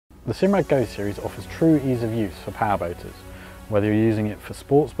The Simrad GO series offers true ease of use for powerboaters, whether you're using it for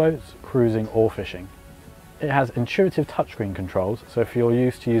sports boats, cruising or fishing. It has intuitive touchscreen controls, so if you're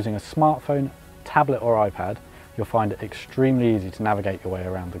used to using a smartphone, tablet or iPad, you'll find it extremely easy to navigate your way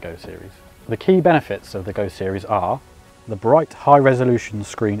around the GO series. The key benefits of the GO series are: the bright high-resolution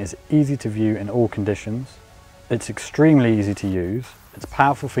screen is easy to view in all conditions, it's extremely easy to use, its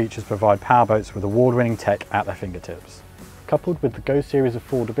powerful features provide powerboats with award-winning tech at their fingertips. Coupled with the GO series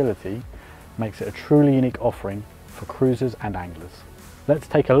affordability, makes it a truly unique offering for cruisers and anglers. Let's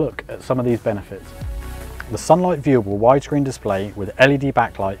take a look at some of these benefits. The sunlight viewable widescreen display with LED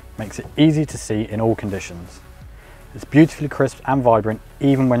backlight makes it easy to see in all conditions. It's beautifully crisp and vibrant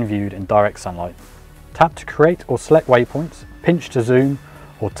even when viewed in direct sunlight. Tap to create or select waypoints, pinch to zoom,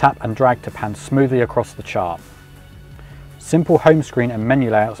 or tap and drag to pan smoothly across the chart. Simple home screen and menu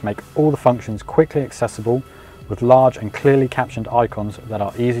layouts make all the functions quickly accessible with large and clearly captioned icons that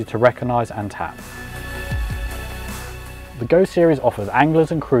are easy to recognise and tap. The GO series offers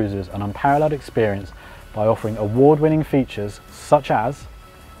anglers and cruisers an unparalleled experience by offering award-winning features such as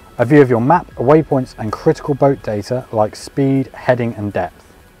a view of your map, waypoints and critical boat data like speed, heading and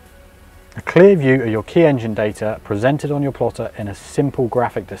depth. A clear view of your key engine data presented on your plotter in a simple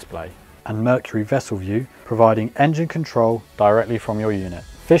graphic display. And Mercury vessel view providing engine control directly from your unit.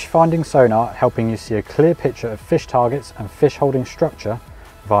 Fish finding sonar helping you see a clear picture of fish targets and fish holding structure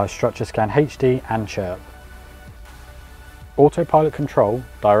via Structure Scan HD and Chirp. Autopilot control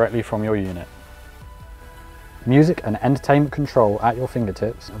directly from your unit. Music and entertainment control at your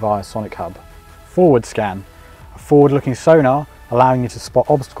fingertips via Sonic Hub. Forward scan, a forward-looking sonar allowing you to spot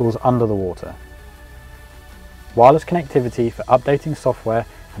obstacles under the water. Wireless connectivity for updating software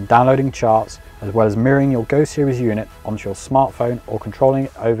and downloading charts, as well as mirroring your GO series unit onto your smartphone or controlling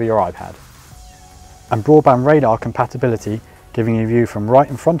it over your iPad. And broadband radar compatibility, giving you a view from right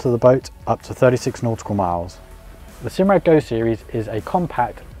in front of the boat up to 36 nautical miles. The Simrad GO series is a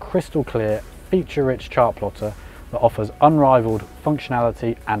compact, crystal clear, feature-rich chart plotter that offers unrivaled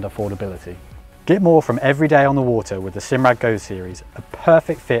functionality and affordability. Get more from every day on the water with the Simrad GO series, a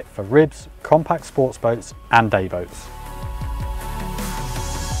perfect fit for ribs, compact sports boats and day boats.